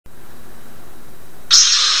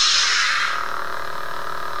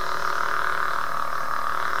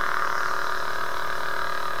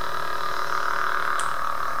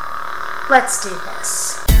Let's do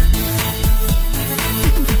this.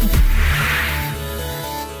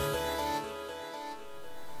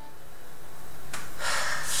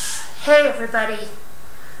 Hey everybody,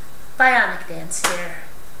 BionicDance here.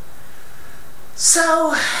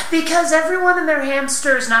 So, because everyone and their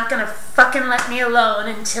hamster is not gonna fucking let me alone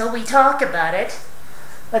until we talk about it,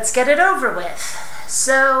 let's get it over with.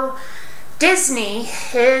 So, Disney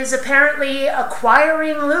is apparently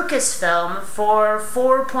acquiring LucasFilm for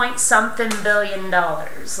 $4-point-something billion.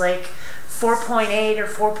 Like 4.8 or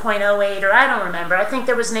 4.08, or I don't remember. I think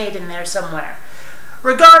there was an 8 in there somewhere.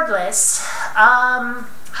 Regardless, how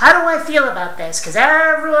do I feel about this? Because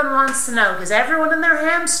everyone wants to know, because everyone and their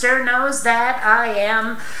hamster knows that I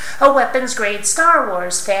am a weapons-grade Star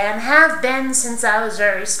Wars fan, have been since I was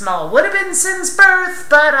very small. Would have been since birth,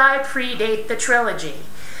 but I predate the trilogy.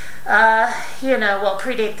 Well,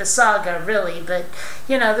 predate the saga, really, but,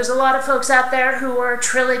 there's a lot of folks out there who are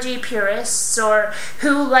trilogy purists, or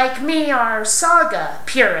who, like me, are saga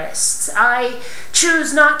purists. I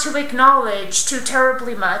choose not to acknowledge too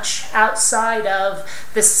terribly much outside of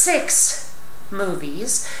the 6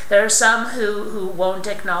 movies. There are some who won't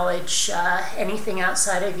acknowledge anything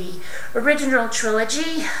outside of the original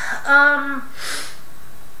trilogy. I'm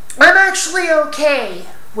actually okay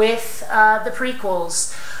with the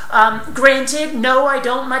prequels. Granted, no, I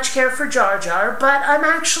don't much care for Jar Jar, but I'm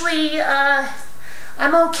actually,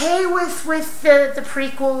 I'm okay with the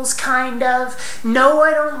prequels, kind of. No,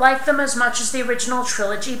 I don't like them as much as the original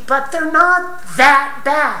trilogy, but they're not that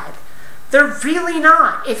bad. They're really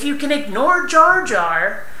not. If you can ignore Jar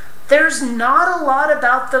Jar, there's not a lot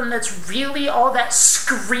about them that's really all that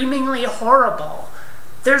screamingly horrible.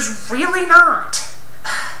 There's really not.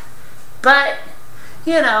 But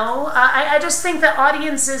I just think that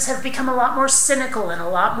audiences have become a lot more cynical and a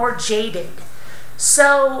lot more jaded.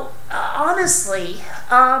 So, honestly,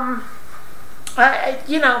 okay,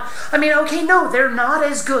 no, they're not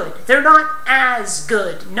as good. They're not as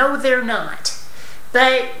good. No, they're not.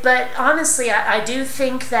 But honestly, I do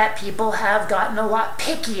think that people have gotten a lot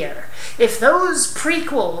pickier. If those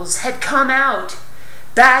prequels had come out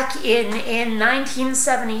back in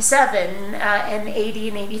 1977 and 80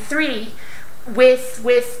 and 83, with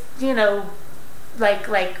like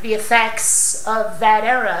the effects of that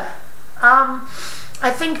era,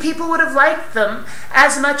 I think people would have liked them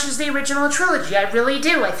as much as the original trilogy. I really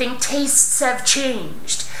do. I think tastes have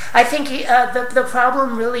changed. I think the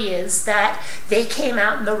problem really is that they came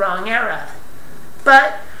out in the wrong era.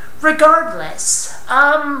 But regardless,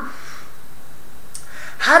 how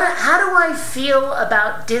do I feel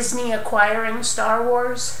about Disney acquiring Star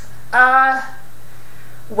Wars?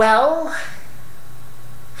 Well,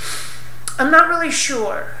 I'm not really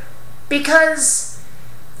sure, because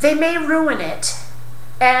they may ruin it,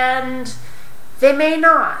 and they may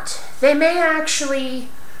not. They may actually,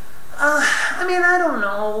 I don't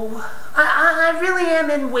know. I really am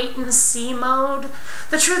in wait-and-see mode.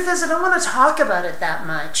 The truth is, I don't want to talk about it that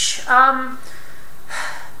much.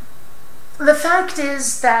 The fact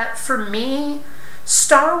is that, for me,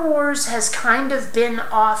 Star Wars has kind of been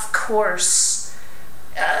off course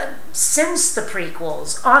since the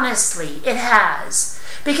prequels. Honestly, it has.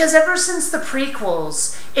 Because ever since the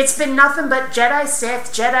prequels, it's been nothing but Jedi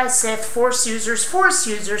Sith, Force users.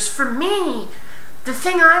 For me, the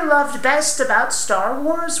thing I loved best about Star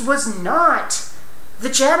Wars was not the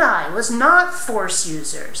Jedi, was not Force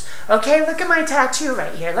users. Okay, look at my tattoo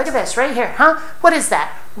right here. Look at this right here, huh? What is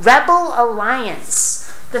that? Rebel Alliance.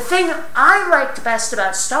 The thing I liked best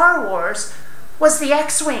about Star Wars was the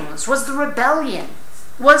X-Wings, was the rebellion,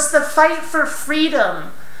 was the fight for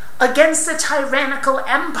freedom against a tyrannical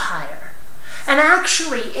empire. And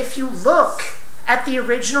actually, if you look at the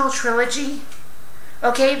original trilogy,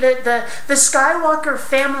 okay, the Skywalker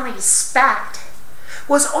family spat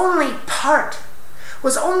was only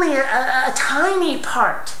a tiny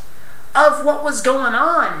part of what was going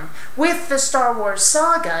on with the Star Wars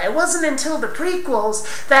saga. It wasn't until the prequels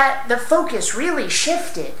that the focus really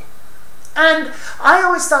shifted. And I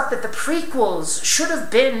always thought that the prequels should have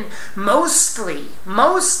been mostly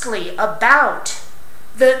about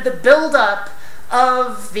the build-up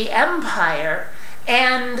of the Empire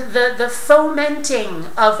and the fomenting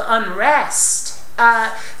of unrest,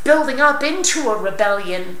 building up into a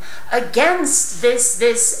rebellion against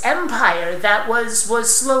this empire that was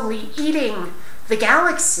slowly eating the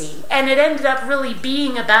galaxy. And it ended up really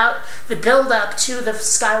being about the build-up to the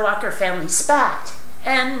Skywalker family spat.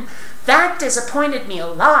 And that disappointed me a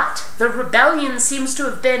lot. The rebellion seems to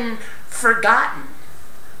have been forgotten.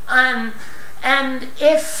 And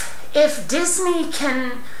if Disney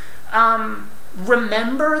can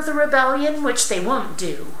remember the rebellion, which they won't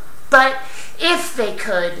do, But if they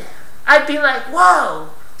could, I'd be like, whoa,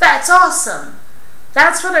 that's awesome.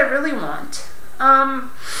 That's what I really want.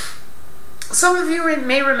 Some of you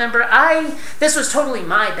may remember, this was totally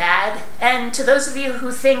my bad, and to those of you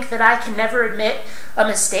who think that I can never admit a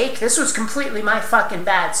mistake, this was completely my fucking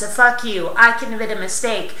bad, so fuck you, I can admit a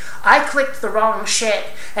mistake. I clicked the wrong shit,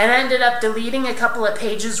 and ended up deleting a couple of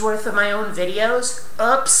pages worth of my own videos.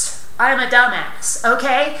 Oops, I'm a dumbass,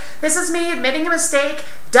 okay? This is me admitting a mistake,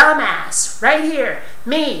 dumbass, right here,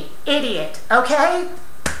 me, idiot, okay?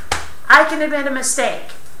 I can admit a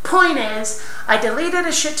mistake. Point is, I deleted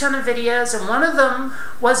a shit ton of videos, and one of them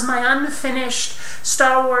was my unfinished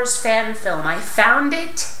Star Wars fan film. I found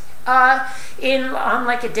it on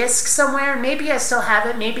like a disc somewhere. Maybe I still have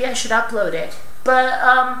it. Maybe I should upload it.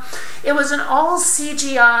 But it was an all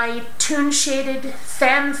CGI, toon-shaded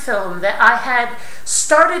fan film that I had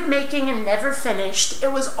started making and never finished.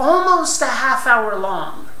 It was almost a half-hour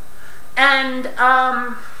long, and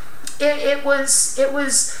it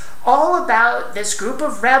was all about this group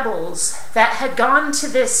of rebels that had gone to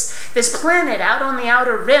this planet out on the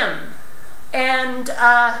Outer Rim, and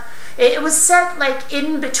it was set like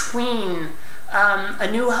in between A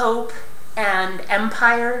New Hope and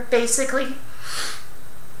Empire, basically,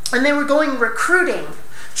 and they were going recruiting,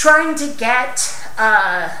 trying to get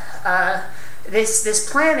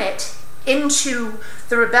this planet into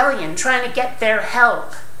the rebellion, trying to get their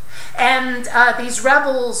help, and these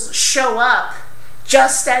rebels show up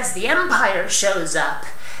just as the Empire shows up,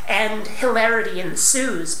 and hilarity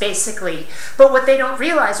ensues, basically. But what they don't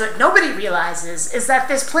realize, what nobody realizes, is that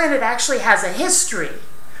this planet actually has a history,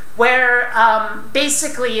 where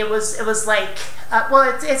basically it was like,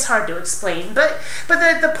 well, it's hard to explain, but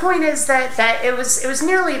the point is that it was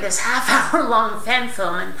nearly this half-hour long fan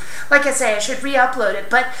film, and like I say, I should re-upload it,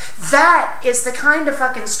 but that is the kind of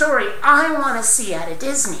fucking story I want to see out of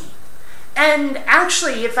Disney. And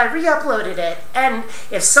actually, if I re-uploaded it, and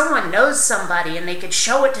if someone knows somebody and they could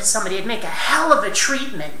show it to somebody, it'd make a hell of a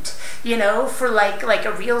treatment, you know, for like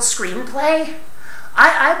a real screenplay.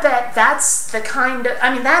 I bet that's the kind of,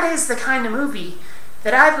 I mean, that is the kind of movie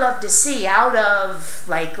that I'd love to see out of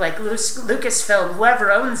like LucasFilm,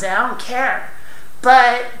 whoever owns it, I don't care.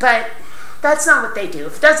 But that's not what they do.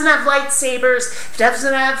 If it doesn't have lightsabers, if it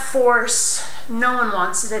doesn't have Force, no one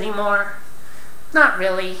wants it anymore. Not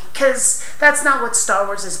really, because that's not what Star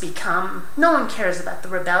Wars has become. No one cares about the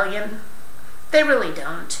rebellion. They really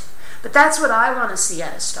don't. But that's what I want to see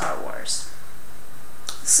out of Star Wars.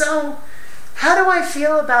 So, how do I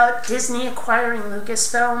feel about Disney acquiring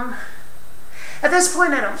Lucasfilm? At this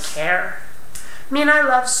point, I don't care. I mean, I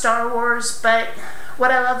love Star Wars, but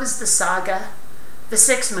what I love is the saga, the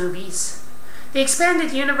 6 movies. The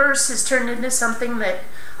expanded universe has turned into something that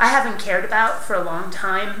I haven't cared about for a long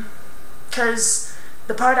time, because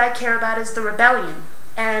the part I care about is the rebellion,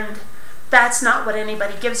 and that's not what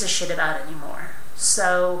anybody gives a shit about anymore.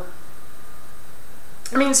 So,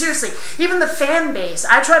 I mean, seriously, even the fan base,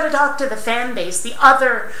 I try to talk to the fan base, the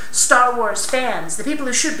other Star Wars fans, the people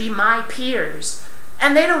who should be my peers,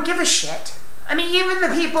 and they don't give a shit. I mean, even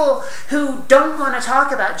the people who don't want to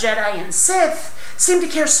talk about Jedi and Sith seem to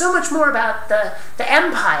care so much more about the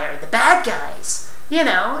Empire, the bad guys, you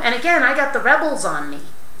know, and again, I got the rebels on me,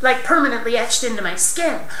 like permanently etched into my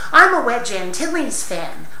skin. I'm a Wedge Antilles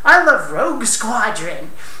fan. I love Rogue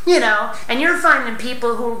Squadron, you know, and you're finding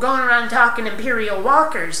people who are going around talking Imperial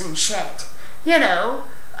Walkers and shit, you know.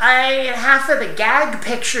 Half of the gag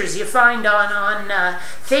pictures you find on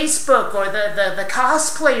Facebook, or the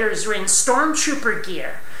cosplayers are in Stormtrooper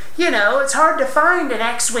gear. You know, it's hard to find an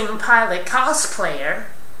X-Wing pilot cosplayer.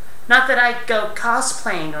 Not that I go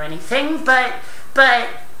cosplaying or anything, but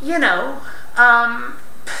you know,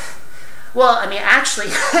 well, I mean, actually,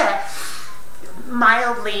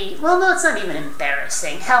 mildly, well, no, it's not even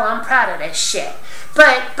embarrassing. Hell, I'm proud of this shit.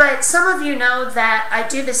 But some of you know that I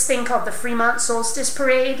do this thing called the Fremont Solstice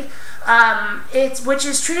Parade, which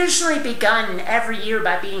is traditionally begun every year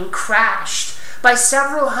by being crashed by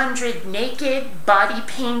several hundred naked,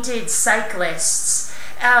 body-painted cyclists.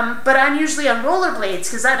 But I'm usually on rollerblades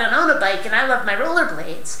because I don't own a bike and I love my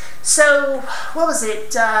rollerblades. So, what was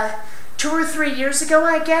it, 2 or 3 years ago,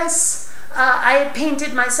 I guess? I had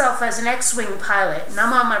painted myself as an X-Wing pilot, and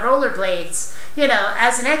I'm on my rollerblades, you know,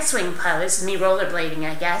 as an X-Wing pilot. This is me rollerblading,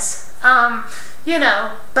 I guess. You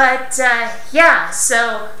know, but, yeah,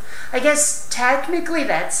 so I guess technically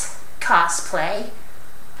that's cosplay,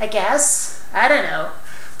 I guess. I don't know.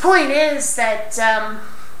 Point is that,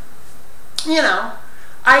 you know,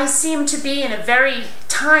 I seem to be in a very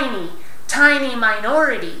tiny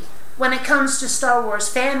when it comes to Star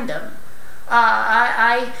Wars fandom.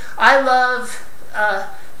 I love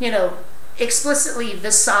explicitly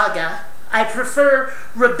the saga. I prefer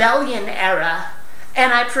Rebellion era,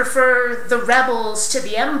 and I prefer the Rebels to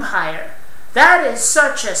the Empire. That is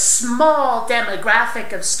such a small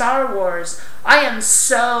demographic of Star Wars. I am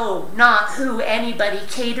so not who anybody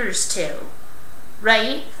caters to,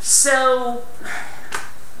 right? So,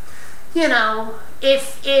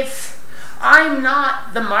 if I'm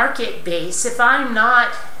not the market base, if I'm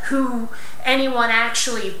not who anyone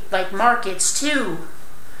actually markets to,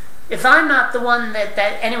 if I'm not the one that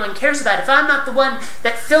anyone cares about, if I'm not the one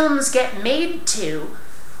that films get made to,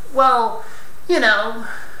 well,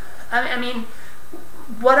 I mean,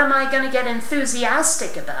 what am I going to get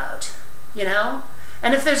enthusiastic about,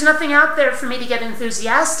 And if there's nothing out there for me to get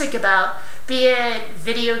enthusiastic about, be it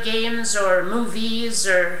video games or movies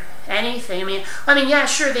or anything, I mean, yeah,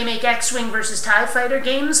 sure, they make X-Wing versus TIE Fighter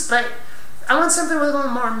games, but I want something with a little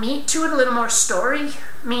more meat to it, a little more story.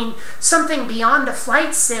 I mean, something beyond a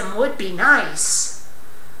flight sim would be nice.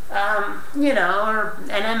 Or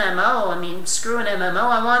an MMO. I mean, screw an MMO.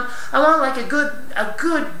 I want like a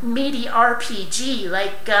good meaty RPG,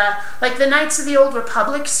 like the Knights of the Old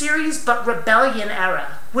Republic series, but Rebellion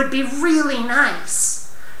era would be really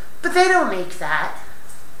nice. But they don't make that.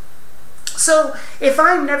 So if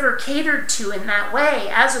I'm never catered to in that way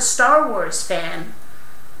as a Star Wars fan,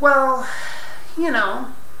 well,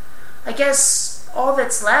 I guess all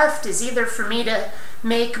that's left is either for me to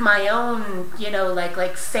make my own,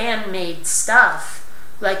 like fan-made stuff,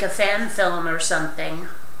 like a fan film or something,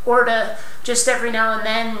 or to just every now and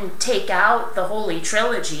then take out the Holy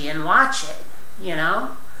Trilogy and watch it, I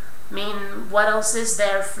mean, what else is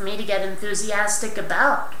there for me to get enthusiastic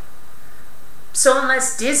about? So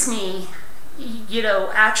unless Disney,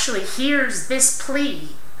 actually hears this plea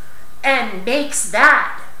and makes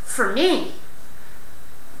that for me,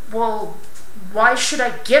 well, why should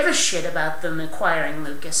I give a shit about them acquiring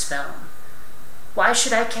Lucasfilm? Why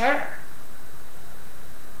should I care?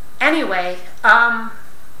 Anyway,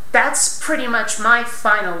 that's pretty much my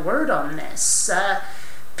final word on this.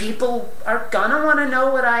 People are gonna want to know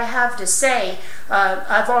what I have to say.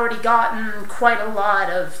 I've already gotten quite a lot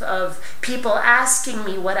of people asking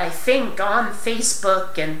me what I think on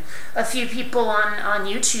Facebook, and a few people on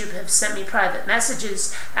YouTube have sent me private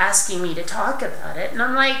messages asking me to talk about it, and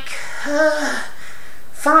I'm like,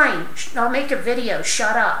 fine, I'll make a video,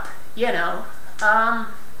 shut up, yeah,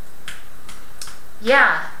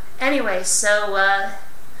 anyway, so,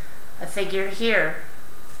 I figure here,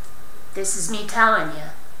 this is me telling you.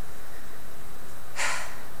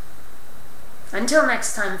 Until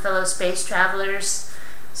next time, fellow space travelers,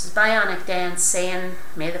 this is BionicDance saying,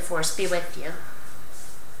 may the Force be with you.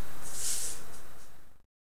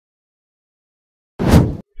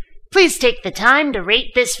 Please take the time to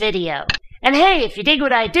rate this video. And hey, if you dig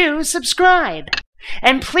what I do, subscribe.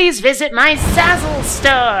 And please visit my Zazzle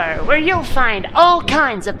store, where you'll find all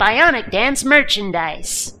kinds of BionicDance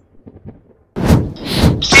merchandise.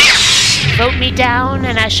 Vote me down,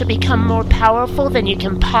 and I shall become more powerful than you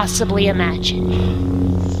can possibly imagine.